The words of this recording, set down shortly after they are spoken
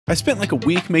I spent like a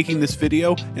week making this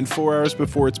video, and 4 hours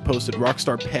before it's posted,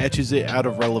 Rockstar patches it out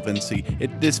of relevancy.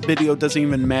 This video doesn't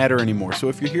even matter anymore, so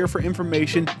if you're here for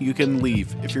information, you can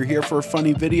leave. If you're here for a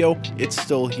funny video, it's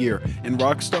still here. And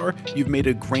Rockstar, you've made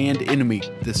a grand enemy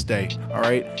this day,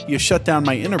 alright? You shut down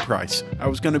my enterprise. I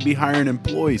was gonna be hiring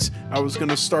employees. I was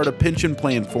gonna start a pension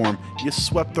plan for them. You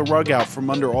swept the rug out from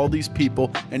under all these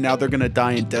people, and now they're gonna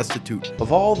die in destitute.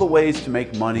 Of all the ways to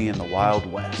make money in the Wild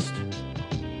West,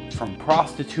 from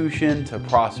prostitution to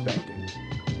prospecting,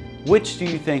 which do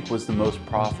you think was the most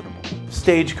profitable?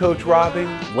 Stagecoach robbing?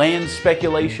 Land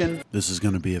speculation? This is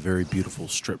going to be a very beautiful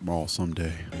strip mall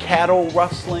someday. Cattle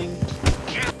rustling?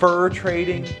 Fur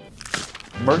trading?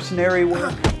 Mercenary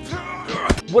work?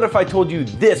 What if I told you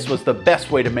this was the best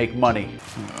way to make money?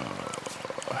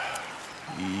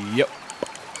 Yep.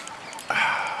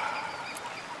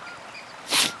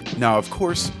 Now, of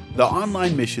course, the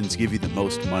online missions give you the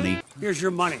most money. Here's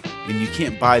your money. And you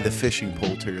can't buy the fishing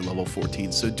pole till you're level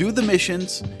 14. So do the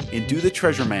missions and do the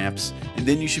treasure maps, and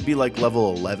then you should be like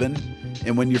level 11.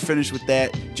 And when you're finished with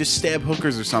that, just stab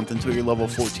hookers or something until you're level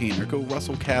 14, or go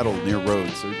rustle cattle near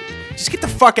roads. Or just get the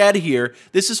fuck out of here.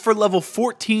 This is for level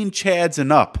 14 chads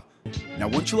and up. Now,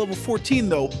 once you're level 14,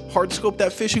 though, hard scope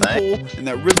that fishing pole and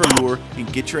that river lure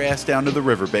and get your ass down to the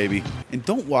river, baby. And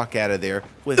don't walk out of there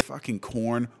with fucking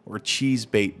corn or cheese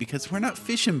bait, because we're not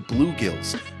fishing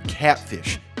bluegills,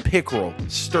 catfish, pickerel,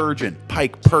 sturgeon,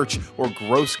 pike, perch, or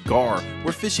gross gar.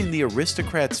 We're fishing the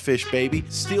aristocrats' fish, baby.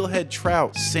 Steelhead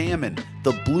trout, salmon,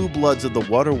 the blue bloods of the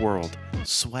water world.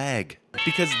 Swag.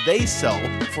 Because they sell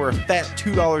for a fat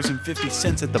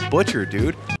 $2.50 at the butcher,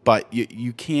 dude. But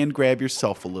you can grab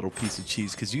yourself a little piece of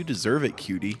cheese because you deserve it,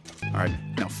 cutie. All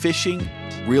right, now fishing,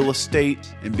 real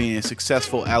estate, and being a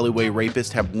successful alleyway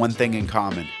rapist have one thing in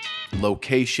common.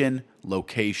 Location,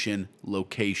 location,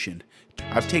 location.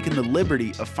 I've taken the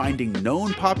liberty of finding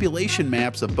known population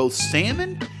maps of both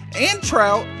salmon and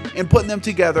trout and putting them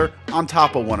together on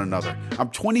top of one another. I'm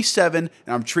 27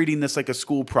 and I'm treating this like a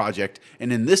school project,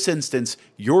 and in this instance,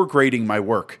 you're grading my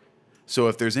work. So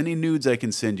if there's any nudes I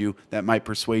can send you that might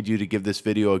persuade you to give this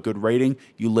video a good rating,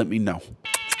 you let me know.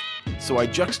 So I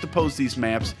juxtaposed these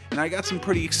maps and I got some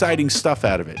pretty exciting stuff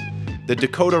out of it. The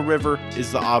Dakota River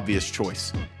is the obvious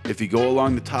choice. If you go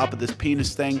along the top of this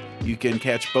penis thing, you can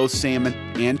catch both salmon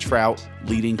and trout,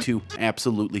 leading to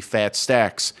absolutely fat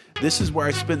stacks. This is where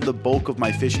I spent the bulk of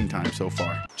my fishing time so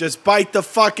far. Just bite the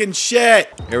fucking shit!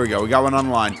 Here we go, we got one on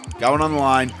the line. Got one on the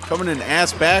line. Coming in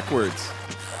ass backwards.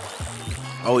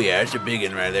 Oh yeah, that's a big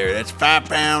one right there. That's 5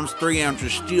 pounds, 3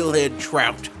 ounces steelhead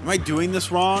trout. Am I doing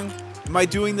this wrong? Am I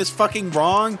doing this fucking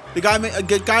wrong? The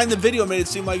guy in the video made it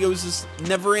seem like it was this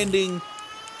never-ending...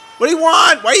 What do you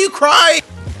want? Why are you crying?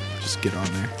 Just get on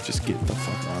there. Just get the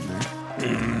fuck on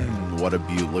there. What a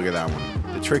beaut. Look at that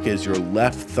one. The trick is your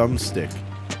left thumbstick.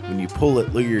 When you pull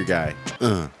it, look at your guy.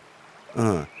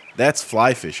 That's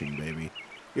fly fishing, baby.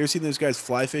 You ever seen those guys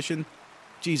fly fishing?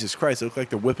 Jesus Christ, they look like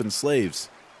they're whipping slaves.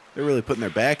 They're really putting their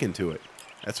back into it.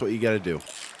 That's what you gotta do.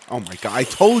 Oh my god, I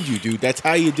told you, dude. That's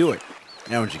how you do it.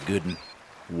 That one's a good one.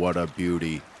 What a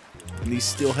beauty. And these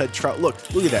steelhead trout. Look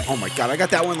at that. Oh my god, I got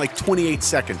that one in like 28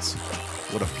 seconds.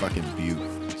 What a fucking beaut.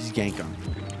 Just yank on.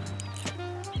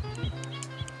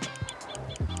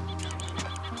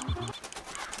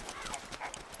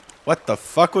 What the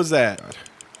fuck was that? God,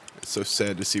 it's so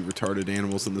sad to see retarded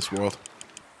animals in this world.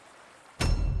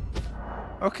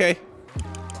 Okay.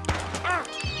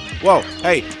 Whoa,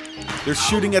 hey. They're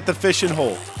shooting at the fishing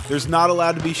hole. There's not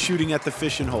allowed to be shooting at the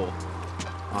fishing hole.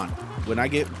 On. When I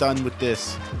get done with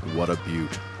this, what a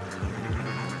beaut.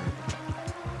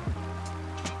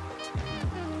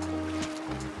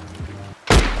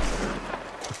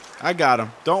 I got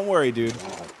him. Don't worry, dude.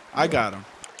 I got him.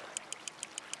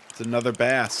 It's another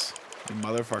bass. You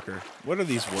motherfucker. What are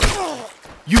these words?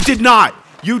 You did not!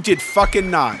 You did fucking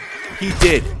not. He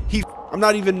did. I'm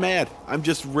not even mad. I'm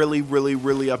just really, really,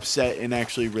 really upset and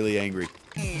actually really angry.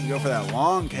 You go for that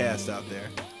long cast out there.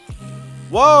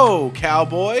 Whoa,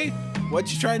 cowboy.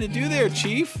 What you trying to do there,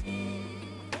 chief?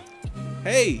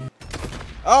 Hey.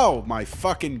 Oh, my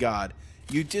fucking God.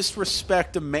 You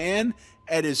disrespect a man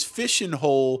at his fishing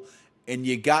hole and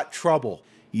you got trouble.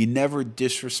 You never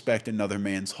disrespect another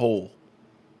man's hole.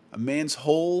 A man's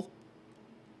hole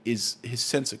is his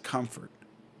sense of comfort,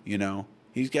 you know?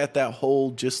 He's got that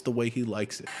hole just the way he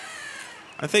likes it.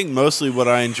 I think mostly what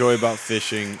I enjoy about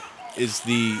fishing is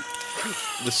the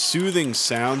soothing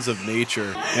sounds of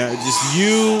nature. You know, just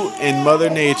you and Mother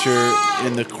Nature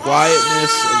in the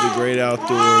quietness of the great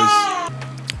outdoors.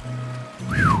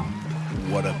 Whew.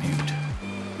 What a beaut.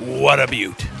 What a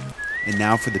beaut. And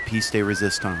now for the piece de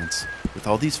resistance. With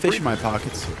all these fish in my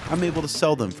pockets, I'm able to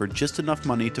sell them for just enough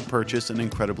money to purchase an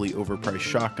incredibly overpriced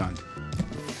shotgun.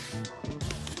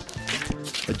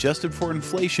 Adjusted for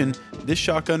inflation, this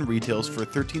shotgun retails for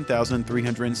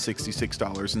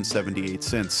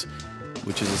 $13,366.78,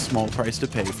 which is a small price to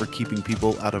pay for keeping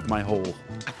people out of my hole.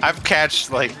 I've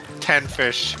catched like 10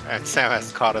 fish and Sam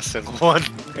hasn't caught a single one.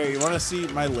 Hey, you want to see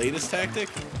my latest tactic?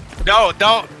 No,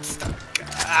 don't.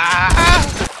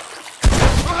 Ah!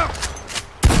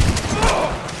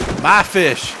 My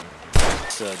fish!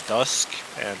 It's dusk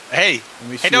and hey,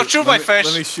 Let don't shoot my fish!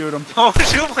 Let me shoot him. Don't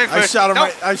shoot my fish! I shot him no.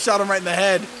 right. I shot him right in the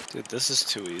head. Dude, this is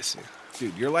too easy.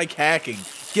 Dude, you're like hacking.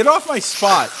 Get off my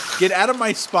spot. Get out of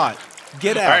my spot.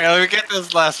 Get out. All right, let me get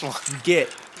this last one.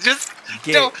 Get.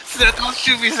 Don't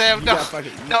shoot me, Sam. No,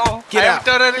 no. Get I out. haven't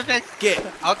done anything. Get.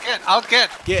 I'll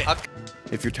get.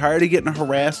 If you're tired of getting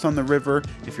harassed on the river,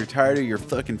 if you're tired of your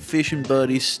fucking fishing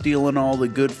buddies stealing all the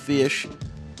good fish,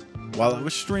 while I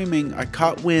was streaming, I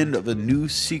caught wind of a new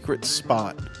secret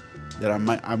spot that I'm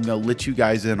gonna let you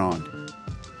guys in on.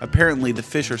 Apparently, the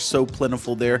fish are so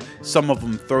plentiful there, some of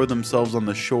them throw themselves on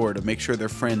the shore to make sure their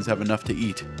friends have enough to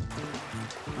eat.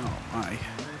 Oh my.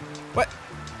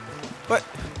 What?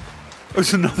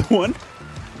 There's another one?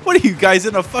 What are you guys,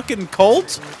 in a fucking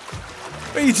cult?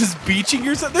 Are you just beaching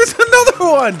yourself? There's another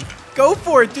one! Go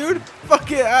for it, dude!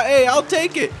 Fuck it, hey, I'll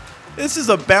take it. This is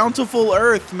a bountiful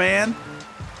earth, man.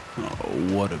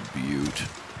 Oh, what a beaut.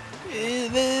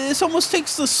 This almost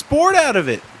takes the sport out of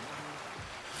it.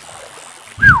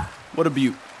 What a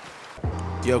beaut.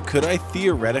 Yo, could I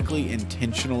theoretically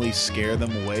intentionally scare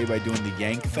them away by doing the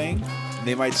yank thing?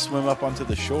 They might swim up onto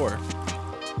the shore.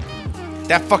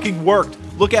 That fucking worked.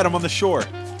 Look at him on the shore.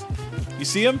 You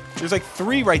see him? There's like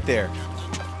 3 right there.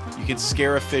 You can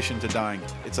scare a fish into dying.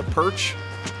 It's a perch.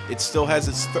 It still has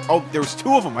its... oh, there was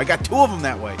 2 of them. I got 2 of them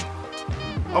that way.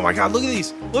 Oh my god, look at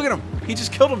these. Look at him. He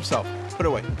just killed himself. Put it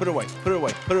away. Put it away. Put it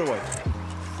away. Put it away.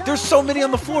 There's so many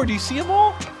on the floor. Do you see them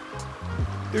all?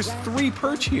 There's 3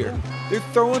 perch here. They're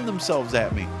throwing themselves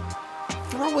at me.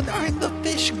 I'm the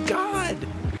fish god.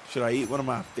 Should I eat one of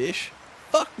my fish?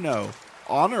 Fuck no.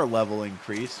 Honor level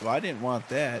increase, so I didn't want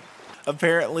that.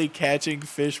 Apparently, catching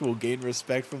fish will gain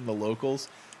respect from the locals.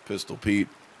 Pistol Pete,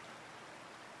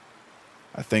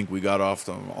 I think we got off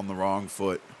on the wrong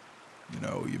foot. You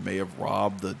know, you may have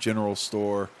robbed the general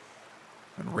store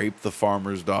and raped the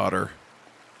farmer's daughter,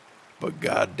 but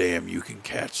goddamn, you can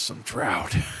catch some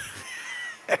trout.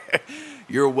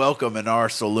 You're welcome in our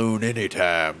saloon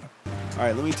anytime. All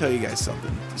right, let me tell you guys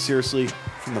something. Seriously,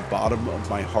 from the bottom of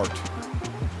my heart.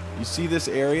 You see this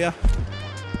area?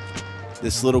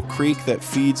 This little creek that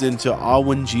feeds into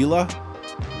Awangila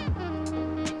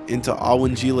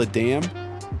Dam?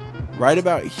 Right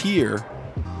about here,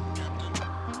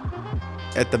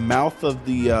 at the mouth of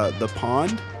the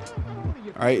pond.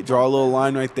 All right, draw a little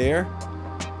line right there,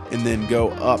 and then go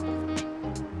up.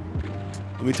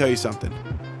 Let me tell you something.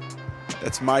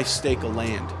 That's my stake of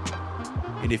land,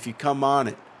 and if you come on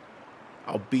it,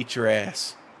 I'll beat your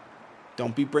ass.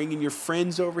 Don't be bringing your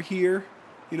friends over here.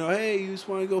 You know, hey, you just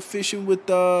want to go fishing with,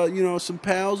 you know, some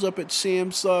pals up at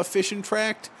Sam's fishing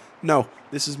tract? No,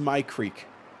 this is my creek,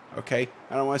 okay?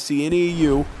 I don't want to see any of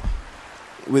you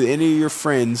with any of your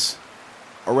friends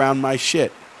around my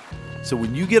shit. So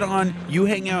when you get on, you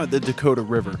hang out at the Dakota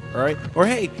River, all right? Or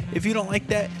hey, if you don't like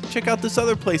that, check out this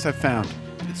other place I found.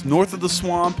 It's north of the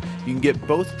swamp. You can get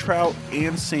both trout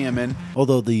and salmon,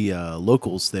 although the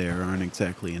locals there aren't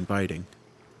exactly inviting.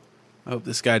 I hope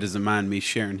this guy doesn't mind me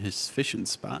sharing his fishing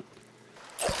spot.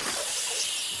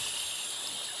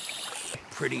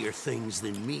 Prettier things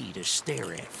than me to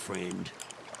stare at, friend.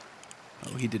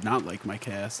 Oh, he did not like my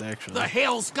cast, actually. The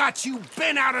hell's got you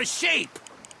bent out of shape?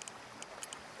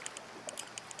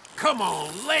 Come on,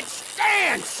 let's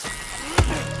dance!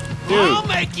 Dude. I'll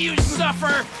make you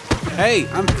suffer! Hey,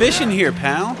 I'm fishing here,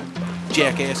 pal.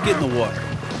 Jackass, get in the water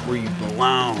where you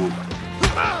belong.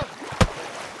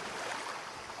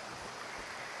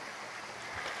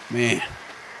 Man,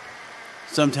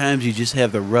 sometimes you just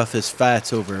have the roughest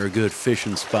fights over a good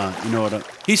fishing spot. You know what?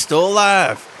 He's still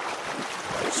alive.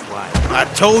 That's why I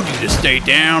told you to stay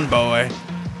down, boy.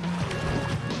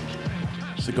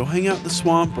 So go hang out in the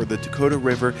swamp or the Dakota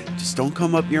River. Just don't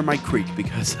come up near my creek,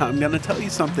 because I'm going to tell you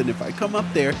something. If I come up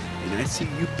there and I see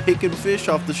you picking fish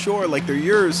off the shore like they're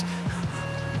yours,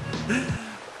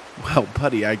 well,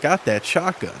 buddy, I got that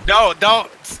shotgun. No, don't.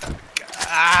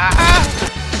 Ah!